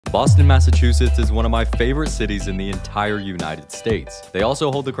Boston, Massachusetts is one of my favorite cities in the entire United States. They also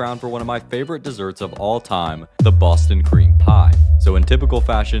hold the crown for one of my favorite desserts of all time, the Boston cream pie. So in typical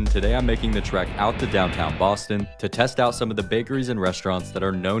fashion, today I'm making the trek out to downtown Boston to test out some of the bakeries and restaurants that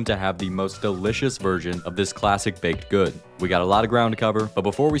are known to have the most delicious version of this classic baked good. We got a lot of ground to cover, but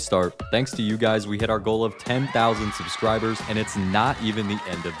before we start, thanks to you guys, we hit our goal of 10,000 subscribers, and it's not even the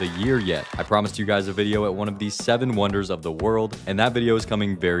end of the year yet. I promised you guys a video at one of these 7 wonders of the world, and that video is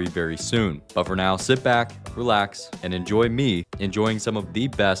coming very, very soon. But for now, sit back, relax, and enjoy me enjoying some of the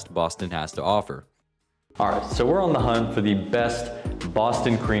best Boston has to offer. All right, so we're on the hunt for the best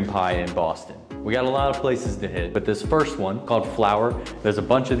Boston cream pie in Boston. We got a lot of places to hit, but this first one called Flower, there's a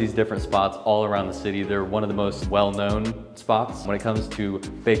bunch of these different spots all around the city. They're one of the most well-known spots when it comes to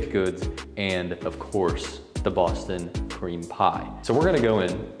baked goods and, of course, the Boston cream pie. So we're gonna go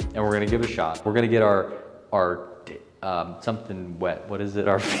in and we're gonna give it a shot. We're gonna get our something wet. What is it?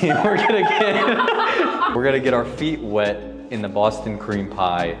 Our feet. We're gonna get our feet wet in the Boston cream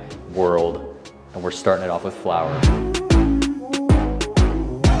pie world. And we're starting it off with Flower.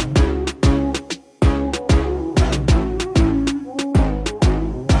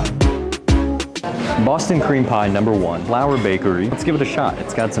 Boston cream pie #1, Flower Bakery. Let's give it a shot.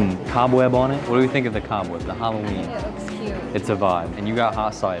 It's got some cobweb on it. What do we think of the cobweb, the Halloween? It looks cute. It's a vibe. And you got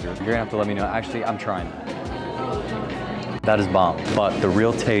hot cider. You're gonna have to let me know. Actually, I'm trying that. That is bomb. But the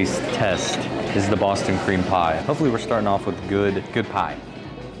real taste test is the Boston cream pie. Hopefully we're starting off with good pie.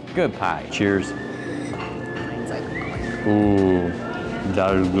 Good pie. Cheers. Ooh,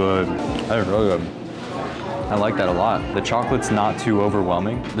 that is good. That is really good. I like that a lot. The chocolate's not too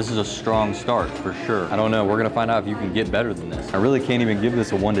overwhelming. This is a strong start for sure. I don't know, we're gonna find out if you can get better than this. I really can't even give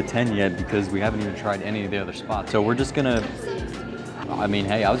this a 1 to 10 yet because we haven't even tried any of the other spots. So we're just gonna, I mean,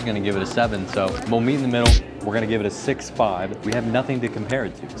 hey, I was gonna give it a 7, so we'll meet in the middle. We're gonna give it a 6.5. We have nothing to compare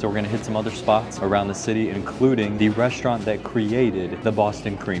it to. So we're gonna hit some other spots around the city, including the restaurant that created the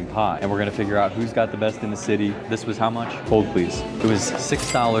Boston cream pie. And we're gonna figure out who's got the best in the city. This was how much? Hold please. It was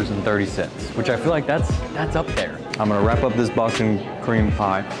 $6.30, which I feel like that's up there. I'm gonna wrap up this Boston cream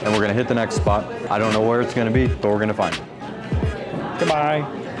pie and we're gonna hit the next spot. I don't know where it's gonna be, but we're gonna find it. Goodbye.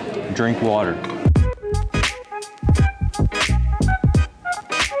 Drink water.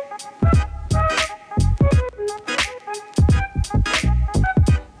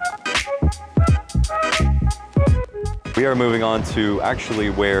 We are moving on to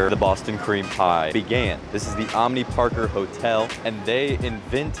actually where the Boston cream pie began. This is the Omni Parker Hotel, and they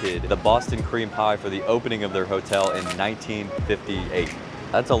invented the Boston cream pie for the opening of their hotel in 1958.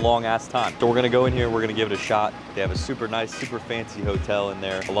 That's a long ass time. So we're gonna go in here, we're gonna give it a shot. They have a super nice, super fancy hotel in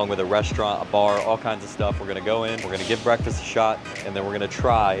there, along with a restaurant, a bar, all kinds of stuff. We're gonna go in, we're gonna give breakfast a shot, and then we're gonna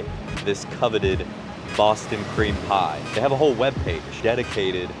try this coveted Boston cream pie. They have a whole webpage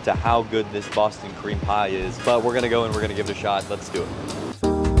dedicated to how good this Boston cream pie is, but we're gonna go and we're gonna give it a shot. Let's do it.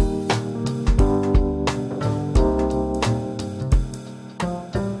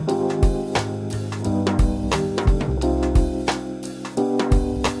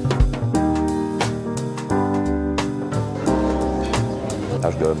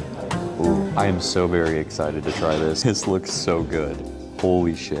 That's good. Ooh, I am so very excited to try this. This looks so good.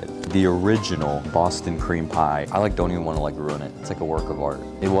 Holy shit. The original Boston cream pie, I don't even want to ruin it. It's like a work of art.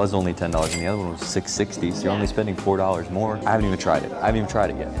 It was only $10 and the other one was $6.60, so you're only spending $4 more. I haven't even tried it. I haven't even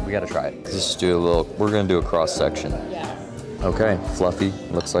tried it yet. We gotta try it. Let's just do a little, we're gonna do a cross section. Yeah. Okay, fluffy,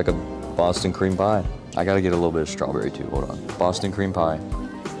 looks like a Boston cream pie. I gotta get a little bit of strawberry too, hold on. Boston cream pie.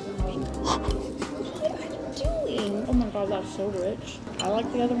 What are you doing? Oh my God, that's so rich. I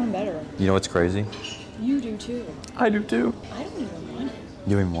like the other one better. You know what's crazy? You do too. I do too. I don't even want it.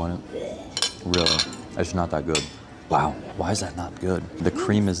 You don't even want it? Really? It's not that good. Wow, why is that not good? The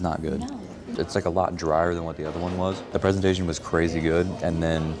cream is not good. No. It's like a lot drier than what the other one was. The presentation was crazy good, and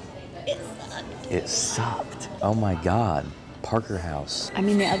then it sucked. Oh my God, Parker House. I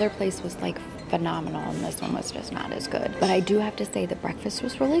mean, the other place was phenomenal, and this one was just not as good. But I do have to say the breakfast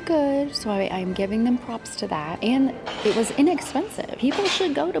was really good, so I'm giving them props to that. And it was inexpensive. People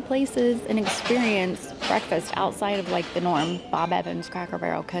should go to places and experience breakfast outside of the norm, Bob Evans, Cracker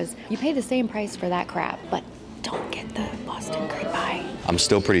Barrel, because you pay the same price for that crap, but don't get the Boston cream pie. I'm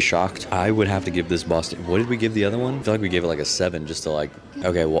still pretty shocked. I would have to give this Boston, what did we give the other one? I feel like we gave it a 7 just to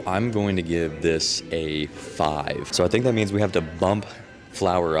okay, well, I'm going to give this a 5. So I think that means we have to bump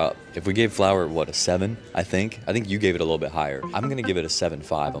Flower up. If we gave Flower, what, a 7, I think? I think you gave it a little bit higher. I'm gonna give it a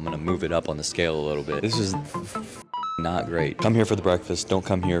 7.5. I'm gonna move it up on the scale a little bit. This is not great. Come here for the breakfast. Don't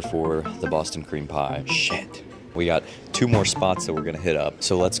come here for the Boston cream pie. Shit. We got 2 more spots that we're gonna hit up.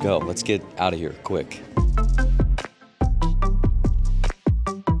 So let's go. Let's get out of here quick.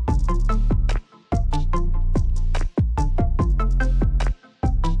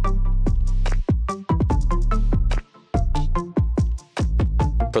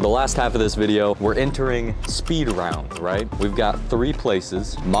 For the last half of this video, we're entering speed round, right? We've got 3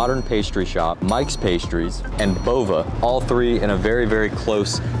 places: Modern Pastry Shop, Mike's Pastries, and Bova, all 3 in a very, very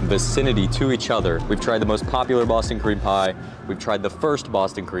close vicinity to each other. We've tried the most popular Boston cream pie, we've tried the first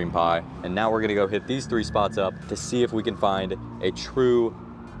Boston cream pie, and now we're gonna go hit these 3 spots up to see if we can find a true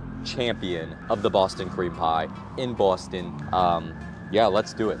champion of the Boston cream pie in Boston. Yeah,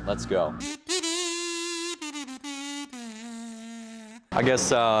 let's do it, let's go. I guess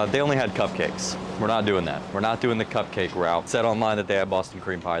they only had cupcakes. We're not doing that. We're not doing the cupcake route. It said online that they had Boston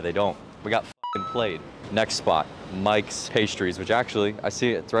cream pie. They don't. We got f***ing played. Next spot, Mike's Pastries, which actually, I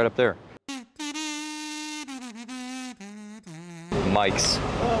see it, it's right up there. Mike's,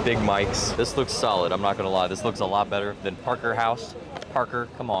 Big Mike's. This looks solid, I'm not gonna lie. This looks a lot better than Parker House. Parker,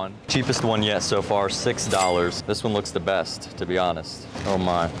 come on. Cheapest one yet so far, $6. This one looks the best, to be honest. Oh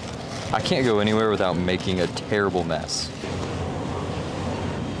my. I can't go anywhere without making a terrible mess.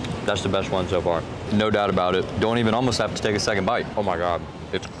 That's the best one so far. No doubt about it. Don't even almost have to take a second bite. Oh my God.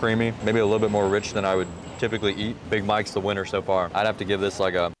 It's creamy, maybe a little bit more rich than I would typically eat. Big Mike's the winner so far. I'd have to give this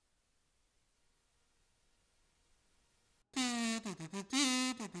like a...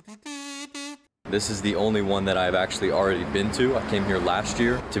 This is the only one that I've actually already been to. I came here last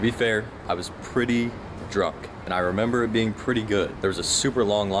year. To be fair, I was pretty drunk, and I remember it being pretty good. There was a super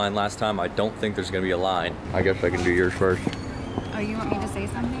long line last time. I don't think there's gonna be a line. I guess I can do yours first. Oh, you want me to say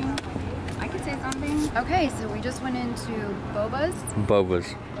something? I could say something. Okay, so we just went into Bova's.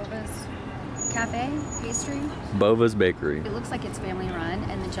 Bova's. Bova's Cafe, Pastry. Bova's Bakery. It looks like it's family run,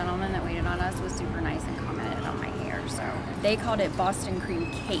 and the gentleman that waited on us was super nice and commented on my hair. So they called it Boston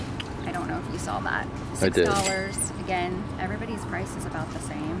Cream Cake. I don't know if you saw that. $6. I did. Again, everybody's price is about the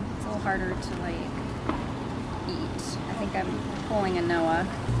same. It's a little harder to like eat. I think I'm pulling a Noah.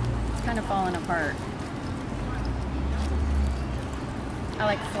 It's kind of falling apart. I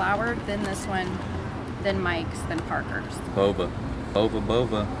like floured, then this one, then Mike's, then Parker's. Bova. Bova,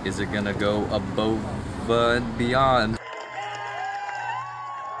 Bova. Is it gonna go above and beyond?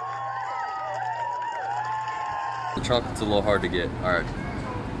 The chocolate's a little hard to get. All right.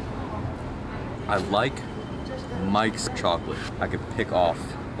 I like Mike's chocolate. I could pick off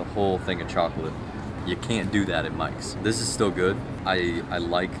the whole thing of chocolate. You can't do that at Mike's. This is still good. I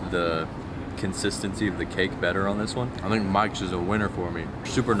like the consistency of the cake better on this one. I think Mike's is a winner for me.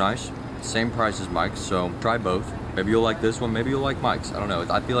 Super nice. Same price as Mike's, so try both. Maybe you'll like this one, maybe you'll like Mike's. I don't know.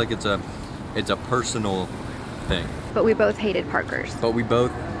 I feel like it's a personal thing. But we both hated Parker's. But we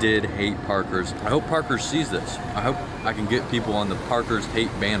both did hate Parker's. I hope Parker sees this. I hope I can get people on the Parker's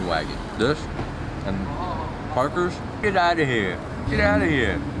hate bandwagon. This and Parker's, get out of here. Get out of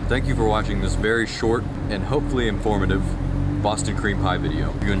here. Thank you for watching this very short and hopefully informative Boston cream pie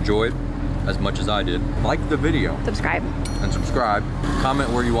video. If you enjoyed as much as I did, like the video. Subscribe. And subscribe. Comment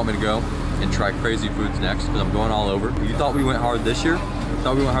where you want me to go and try crazy foods next, because I'm going all over. You thought we went hard this year?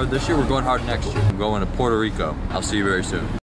 We're going hard next year. I'm going to Puerto Rico. I'll see you very soon.